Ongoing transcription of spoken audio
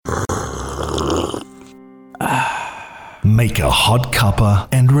make a hot cuppa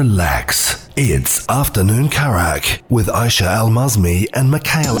and relax. It's Afternoon Karak with Aisha Al-Mazmi and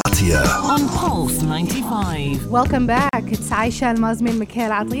Mikhail Atiyah on Pulse 95. Welcome back. It's Aisha Al-Mazmi and Mikhail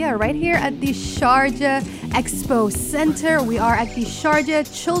Atiyah right here at the Sharjah Expo Center. We are at the Sharjah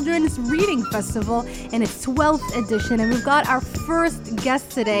Children's Reading Festival in its 12th edition, and we've got our first guest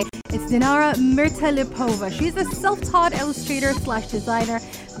today. It's Dinara Mirtalipova. She's a self-taught illustrator / designer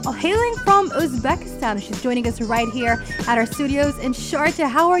hailing from Uzbekistan. She's joining us right here at our studios in Sharjah.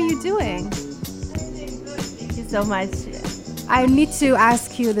 How are you doing? Thank you so much. I need to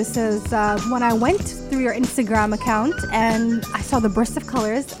ask you, this is when I went through your Instagram account and I saw the burst of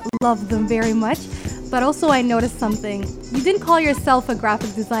colors, loved them very much, but also I noticed something. You didn't call yourself a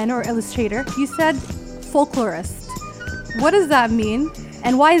graphic designer or illustrator. You said folklorist. What does that mean?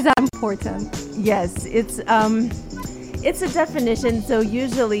 And why is that important? Yes, it's a definition. So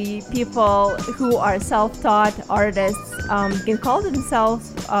usually people who are self-taught artists can call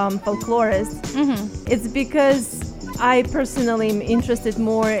themselves folklorists. Mm-hmm. It's because I personally am interested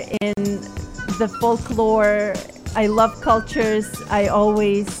more in the folklore. I love cultures. I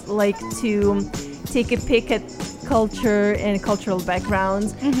always like to take a peek at culture and cultural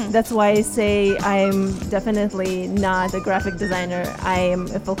backgrounds. Mm-hmm. That's why I say I'm definitely not a graphic designer. I am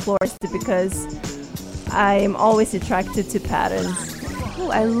a folklorist because I'm always attracted to patterns. Oh,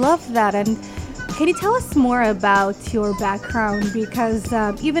 I love that. And can you tell us more about your background? Because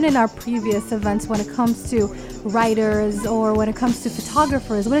even in our previous events, when it comes to writers or when it comes to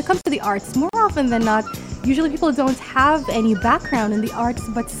photographers, when it comes to the arts, more often than not, usually people don't have any background in the arts,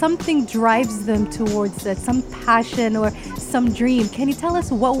 but something drives them towards it, some passion or some dream. Can you tell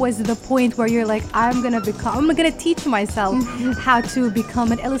us what was the point where you're like, I'm gonna teach myself how to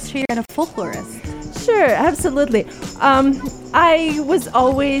become an illustrator and a folklorist? Sure, absolutely. I was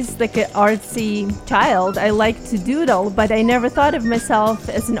always like an artsy child. I liked to doodle, but I never thought of myself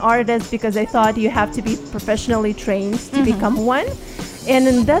as an artist because I thought you have to be professionally trained to become one.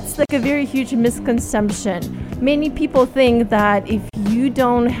 And that's like a very huge misconception. Many people think that if you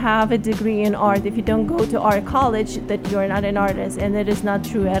don't have a degree in art, if you don't go to art college, that you're not an artist, and that is not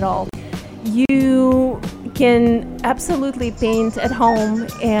true at all. You can absolutely paint at home,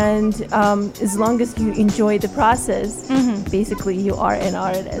 and as long as you enjoy the process, basically you are an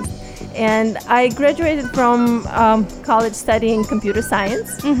artist. And I graduated from college studying computer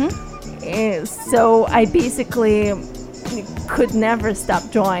science, so I basically could never stop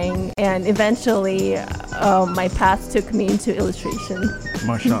drawing, and eventually my path took me into illustration.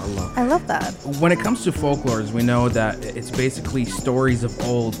 MashaAllah. I love that. When it comes to folklores, we know that it's basically stories of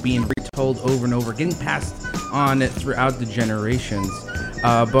old being retold over and over, getting passed on throughout the generations.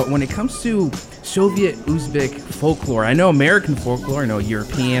 But when it comes to Soviet Uzbek folklore, I know American folklore, I know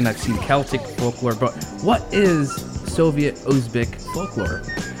European, I've seen Celtic folklore, but what is Soviet Uzbek folklore?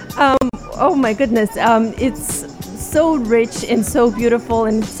 Oh my goodness, it's so rich and so beautiful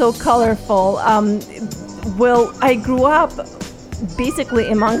and so colorful. Well, I grew up basically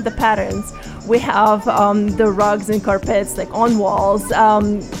among the patterns. We have the rugs and carpets like on walls,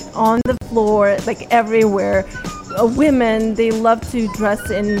 on the floor, like everywhere. Women, they love to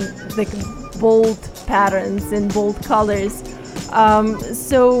dress in like bold patterns and bold colors.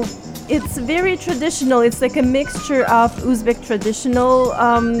 So it's very traditional. It's like a mixture of Uzbek traditional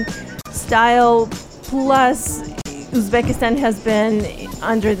style plus Uzbekistan has been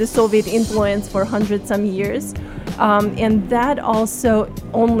under the Soviet influence for 100-some years, and that also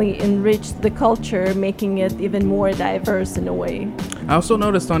only enriched the culture, making it even more diverse in a way. I also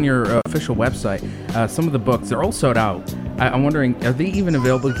noticed on your official website, some of the books, they're all sold out. I'm wondering, are they even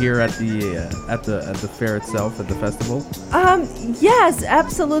available here at the fair itself, at the festival? Yes,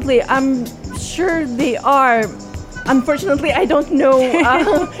 absolutely. I'm sure they are. Unfortunately, I don't know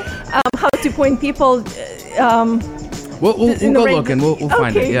how to point people. We'll go look and we'll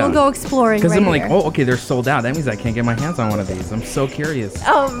find it. Yeah. We'll go exploring. Because right I'm like, here. oh, okay, they're sold out. That means I can't get my hands on one of these. I'm so curious.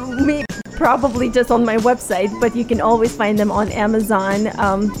 Probably just on my website, but you can always find them on Amazon.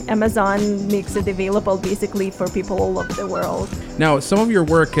 Amazon makes it available basically for people all over the world. Now, some of your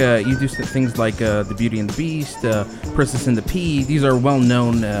work, you do things like The Beauty and the Beast, Princess and the Pea. These are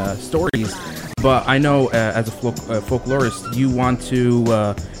well-known stories. But I know as a folklorist, you want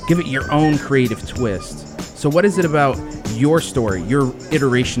to give it your own creative twist. So what is it about your story, your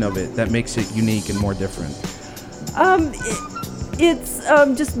iteration of it, that makes it unique and more different? It's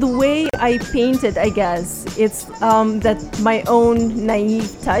just the way I paint it, I guess. It's that my own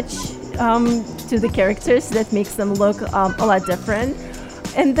naive touch to the characters that makes them look a lot different.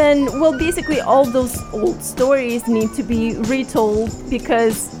 And then, well, basically all those old stories need to be retold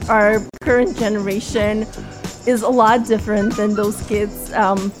because our current generation is a lot different than those kids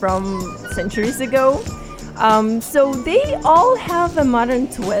from centuries ago. So they all have a modern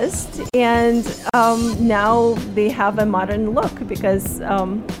twist, and now they have a modern look because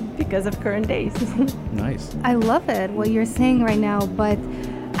of current days. Nice. I love it, what you're saying right now, but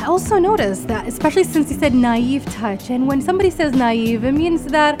I also noticed that, especially since you said naive touch, and when somebody says naive, it means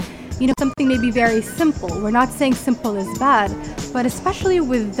that, something may be very simple. We're not saying simple is bad, but especially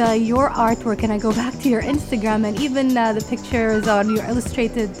with your artwork, and I go back to your Instagram and even the pictures on your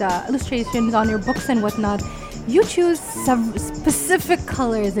illustrations on your books and whatnot, you choose some specific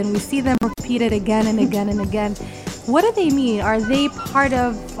colors, and we see them repeated again and again and again. What do they mean? Are they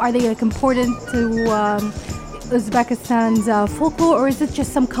important to Uzbekistan's folklore, or is it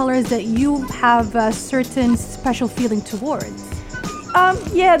just some colors that you have a certain special feeling towards?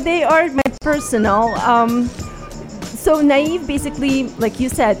 Yeah, they are my personal. So naive, basically, like you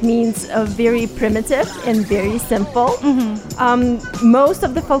said, means very primitive and very simple. Most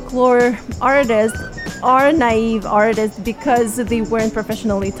of the folklore artists are naive artists because they weren't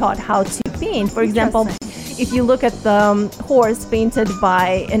professionally taught how to paint. For example, if you look at the horse painted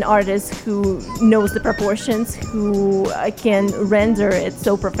by an artist who knows the proportions, who can render it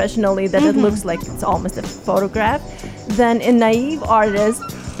so professionally that it looks like it's almost a photograph, then a naive artist,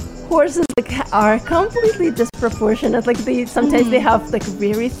 horses are completely disproportionate. Sometimes they have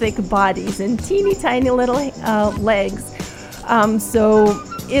very thick bodies and teeny tiny little legs. So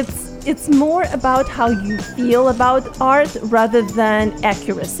it's more about how you feel about art rather than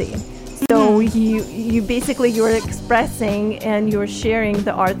accuracy. So you're expressing and you're sharing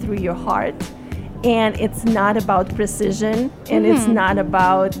the art through your heart, and it's not about precision, and it's not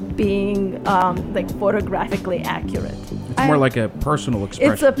about being photographically accurate. It's more like a personal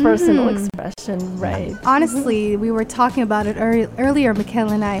expression. It's a personal expression, right? Honestly, we were talking about it earlier,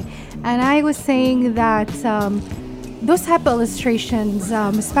 Mikhail and I was saying that those type of illustrations,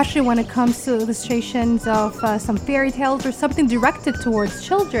 especially when it comes to illustrations of some fairy tales or something directed towards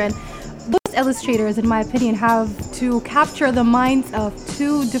children, those illustrators, in my opinion, have to capture the minds of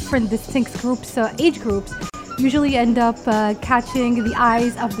two different distinct groups, age groups, usually end up catching the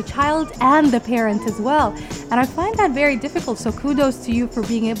eyes of the child and the parent as well. And I find that very difficult, so kudos to you for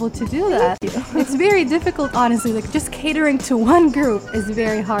being able to do that. It's very difficult, honestly. Just catering to one group is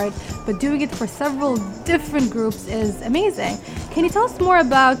very hard, but doing it for several different groups is amazing. Can you tell us more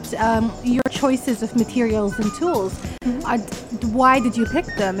about your choices of materials and tools? Why did you pick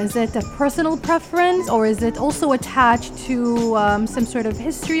them? Is it a personal preference, or is it also attached to some sort of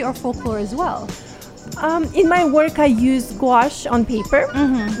history or folklore as well? In my work, I use gouache on paper.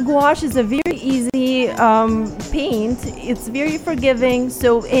 Gouache is a very easy paint. It's very forgiving,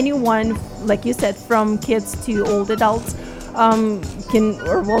 so anyone, like you said, from kids to old adults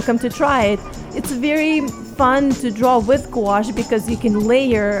are welcome to try it. It's very fun to draw with gouache because you can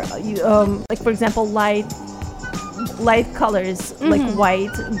layer, for example, light colors like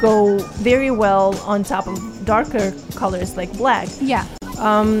white go very well on top of darker colors like black. Yeah.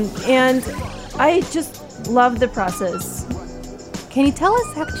 And I just love the process. Can you tell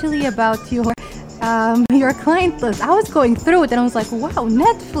us actually about your client list? I was going through it and I was like, wow,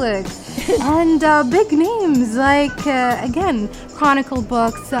 Netflix and big names like again, Chronicle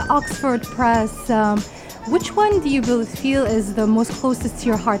Books, Oxford Press. Which one do you feel is the most closest to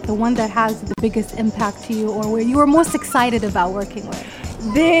your heart, the one that has the biggest impact to you, or where you are most excited about working with?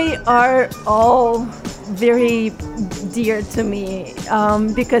 They are all very dear to me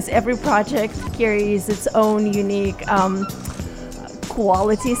because every project carries its own unique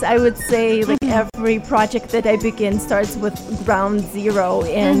qualities. I would say every project that I begin starts with ground zero,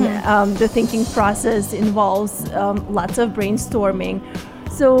 and the thinking process involves lots of brainstorming.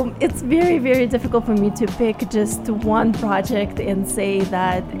 So it's very, very difficult for me to pick just one project and say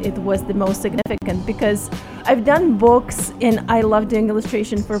that it was the most significant, because I've done books and I love doing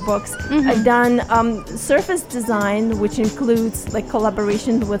illustration for books. I've done surface design, which includes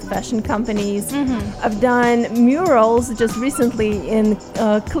collaboration with fashion companies. I've done murals just recently in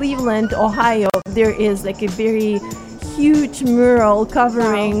Cleveland, Ohio. There is a very huge mural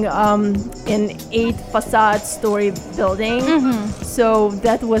covering an 8 story building. So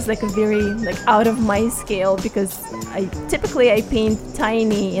that was a very out of my scale, because I typically paint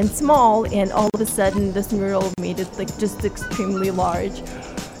tiny and small, and all of a sudden this mural made it just extremely large.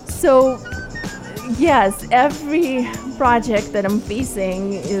 So yes, every project that I'm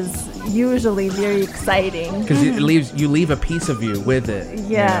facing is usually very exciting, because you leave a piece of you with it.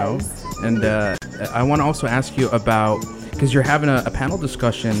 Yes. And I want to also ask you about, because you're having a panel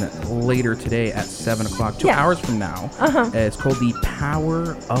discussion later today at 7 o'clock, 2 hours from now. It's called The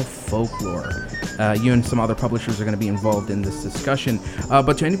Power of Folklore. You and some other publishers are going to be involved in this discussion.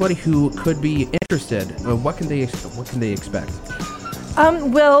 But to anybody who could be interested, what can they expect?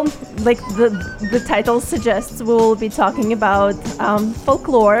 Well, like the title suggests, we'll be talking about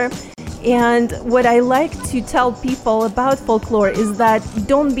folklore. And what I like to tell people about folklore is that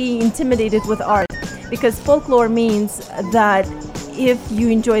don't be intimidated with art, because folklore means that if you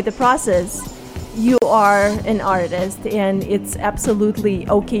enjoy the process, you are an artist, and it's absolutely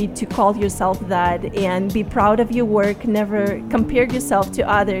okay to call yourself that and be proud of your work. Never compare yourself to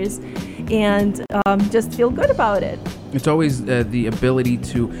others, and just feel good about it. It's always the ability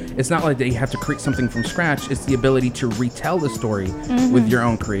to, it's not like that you have to create something from scratch, it's the ability to retell the story with your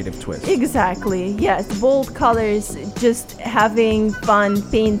own creative twist. Exactly, yes. Bold colors, just having fun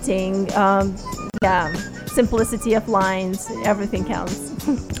painting, simplicity of lines, everything counts.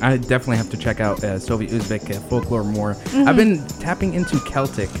 I definitely have to check out Soviet Uzbek folklore more. I've been tapping into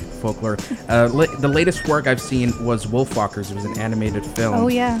Celtic folklore. The latest work I've seen was Wolfwalkers. It was an animated film. Oh,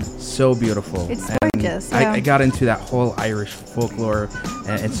 yeah. So beautiful. It's And gorgeous. Yeah. I got into that whole Irish folklore,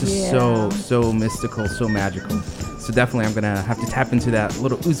 and it's just so mystical, so magical. So definitely I'm going to have to tap into that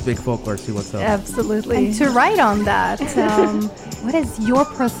little Uzbek folklore, see what's up. Absolutely. And to write on that, what is your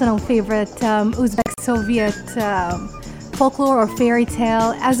personal favorite Uzbek Soviet folklore or fairy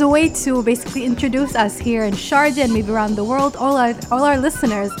tale, as a way to basically introduce us here in Sharjah and maybe around the world, all our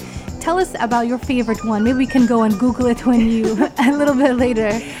listeners? Tell us about your favorite one. Maybe we can go and Google it when you a little bit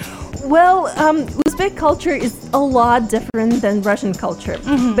later. Well, Uzbek culture is a lot different than Russian culture,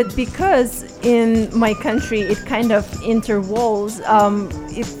 but because in my country it kind of interwolves,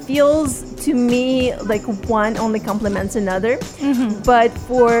 it feels to me like one only complements another. But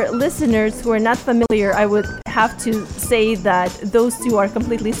for listeners who are not familiar, I would have to say that those two are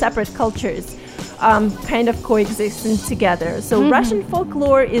completely separate cultures, kind of coexisting together. So Russian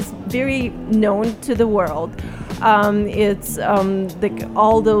folklore is very known to the world. It's like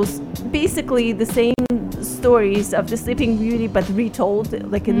all those basically the same stories of the Sleeping Beauty, but retold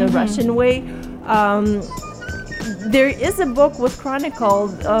like in the Russian way. There is a book with chronicle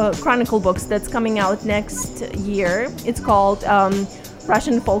books that's coming out next year. It's called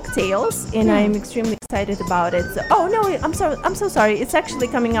Russian Folk Tales, and I'm extremely excited about it. So, I'm so sorry. It's actually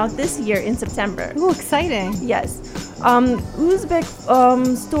coming out this year in September. Oh, exciting. Yes. Uzbek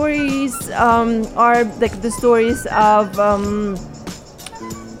stories are like the stories of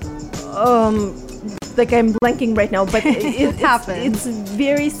like I'm blanking right now, but it happens. It's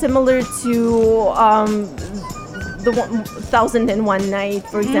very similar to the 1001 Night,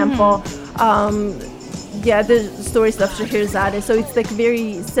 for example. The stories of Scheherazade. So it's like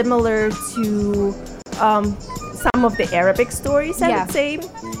very similar to some of the Arabic stories, I would say.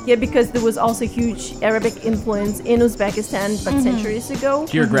 Yeah, because there was also huge Arabic influence in Uzbekistan, but centuries ago.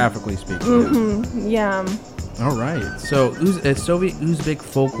 Geographically speaking. Yeah. All right. So Soviet Uzbek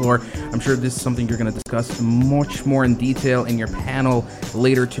folklore, I'm sure this is something you're going to discuss much more in detail in your panel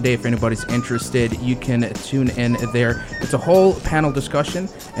later today. If anybody's interested, you can tune in there. It's a whole panel discussion,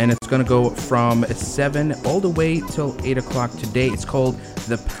 and it's going to go from 7 all the way till 8 o'clock today. It's called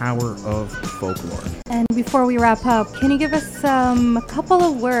The Power of Folklore. And before we wrap up, can you give us a couple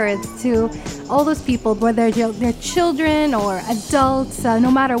of words to all those people, whether they're children or adults, no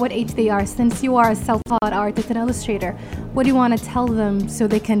matter what age they are, since you are a self-taught artist and illustrator, what do you want to tell them so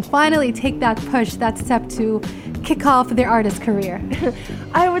they can finally take that push, that step to kick off their artist career?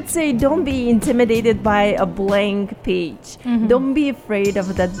 I would say don't be intimidated by a blank page. Don't be afraid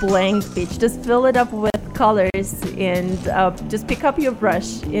of that blank page. Just fill it up with colors and just pick up your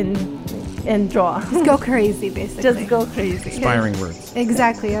brush and draw. Just go crazy, basically. Just go crazy. Inspiring words.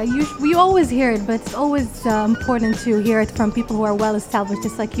 Exactly. We always hear it, but it's always important to hear it from people who are well established,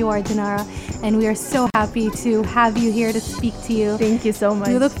 just like you are, Dinara. And we are so happy to have you here to speak to you. Thank you so much.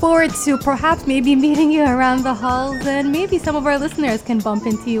 We look forward to perhaps maybe meeting you around the halls, and maybe some of our listeners can bump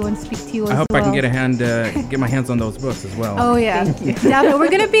into you and speak to you as well. I hope I can get my hands on those books as well. Oh, yeah. Definitely. We're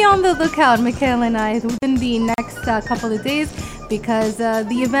going to be on the lookout, Mikhail and I, within the next couple of days, because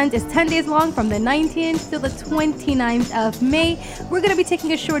the event is 10 days long, from the 19th to the 29th of May. We're going to be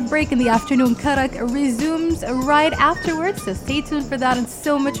taking a short break in the afternoon. Karak resumes right afterwards, so stay tuned for that and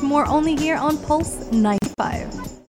so much more, only here on Pulse 95.